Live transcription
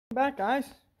Back, guys.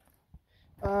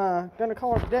 Gonna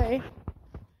call it a day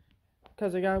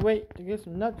because I gotta wait to get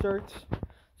some nut certs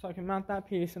so I can mount that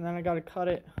piece, and then I gotta cut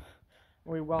it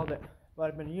and re-weld it. But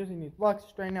I've been using these lugs to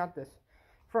straighten out this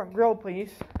front grill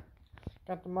piece.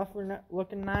 Got the muffler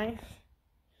looking nice.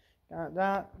 Got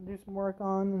that to do some work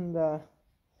on, and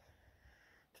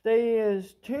today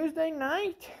is Tuesday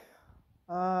night.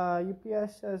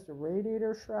 UPS says the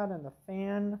radiator shroud and the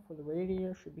fan for the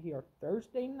radiator should be here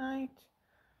Thursday night.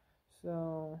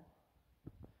 So,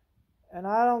 and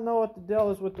I don't know what the deal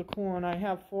is with the coolant.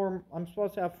 I'm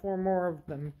supposed to have 4 more of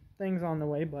them things on the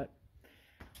way, but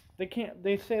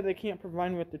they say they can't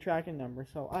provide me with the tracking number,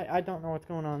 so I don't know what's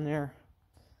going on there.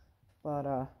 But,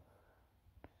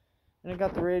 and I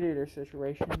got the radiator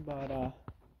situation, but,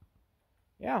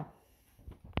 yeah.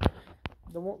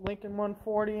 The Lincoln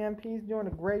 140 MP is doing a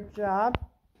great job.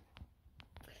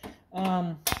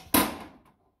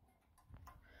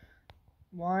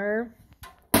 Wire.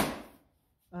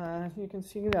 As you can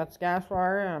see, that's gas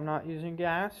wire, and I'm not using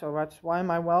gas, so that's why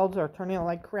my welds are turning out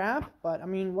like crap. But, I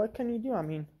mean, what can you do? I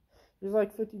mean, there's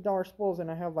like $50 spools, and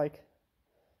I have like,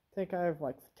 I think I have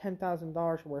like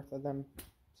 $10,000 worth of them.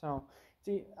 So,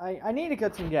 see, I need to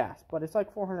get some gas, but it's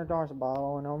like $400 a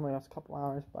bottle, and it only lasts a couple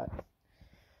hours, but...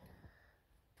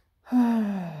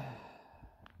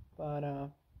 but I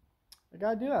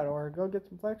gotta do that, or go get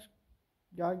some flex.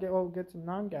 Gotta get some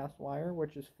non-gas wire,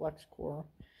 which is flex core,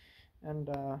 and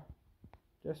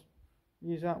just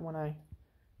use that when I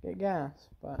get gas.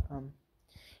 But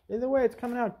either way, it's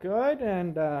coming out good,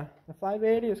 and the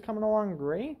 580 is coming along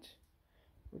great.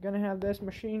 We're gonna have this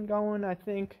machine going, I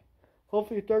think,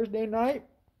 hopefully Thursday night,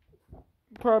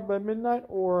 probably by midnight,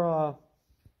 or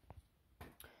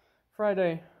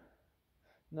Friday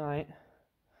night.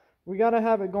 We gotta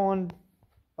have it going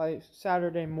by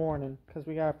Saturday morning because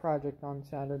we got a project on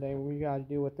Saturday we gotta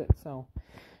do with it, so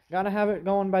gotta have it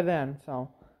going by then.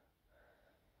 So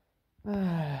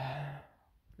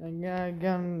then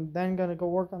gonna go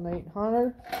work on the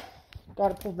 800.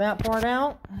 Gotta pull that part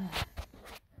out,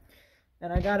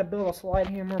 and I gotta build a slide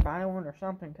hammer by one or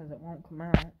something because it won't come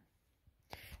out,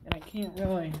 and I can't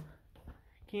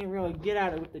really get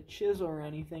at it with the chisel or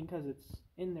anything because it's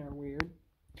in there weird.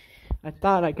 I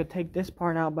thought I could take this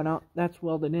part out, but that's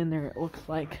welded in there, it looks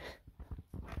like.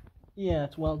 Yeah,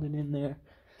 it's welded in there.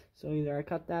 So either I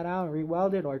cut that out,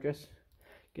 re-weld it, or just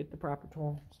get the proper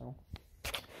tool. So,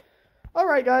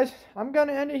 alright guys, I'm going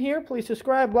to end it here. Please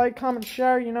subscribe, like, comment,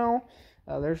 share, you know.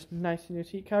 There's nice new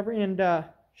seat covering, and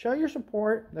show your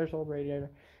support. There's old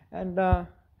radiator. And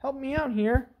help me out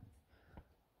here.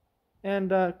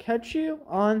 And catch you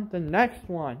on the next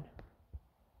one.